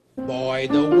boy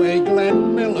the way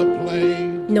Glenn Miller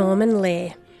played. Norman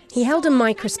Lear. He held a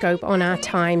microscope on our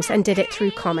times and did it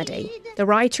through comedy. The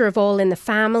writer of All in the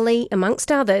Family,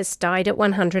 amongst others, died at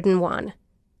 101.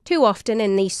 Too often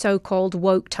in these so-called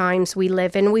woke times we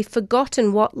live in, we've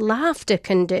forgotten what laughter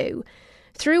can do.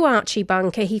 Through Archie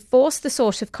Bunker, he forced the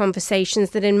sort of conversations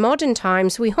that in modern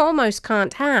times we almost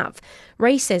can't have.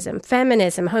 Racism,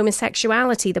 feminism,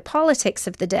 homosexuality, the politics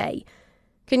of the day.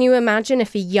 Can you imagine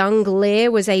if a young Lear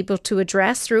was able to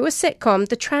address through a sitcom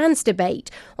the trans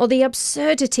debate or the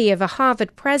absurdity of a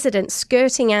Harvard president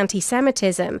skirting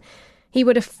anti-Semitism? He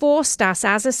would have forced us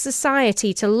as a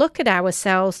society to look at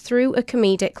ourselves through a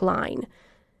comedic line.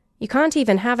 You can't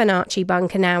even have an Archie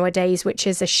Bunker nowadays, which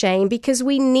is a shame, because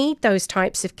we need those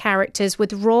types of characters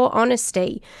with raw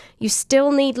honesty. You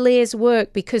still need Lear's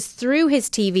work because through his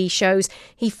TV shows,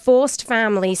 he forced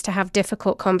families to have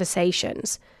difficult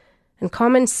conversations. And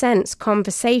common sense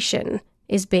conversation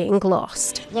is being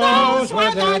lost. Those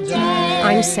were the days.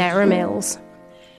 I'm Sarah Mills.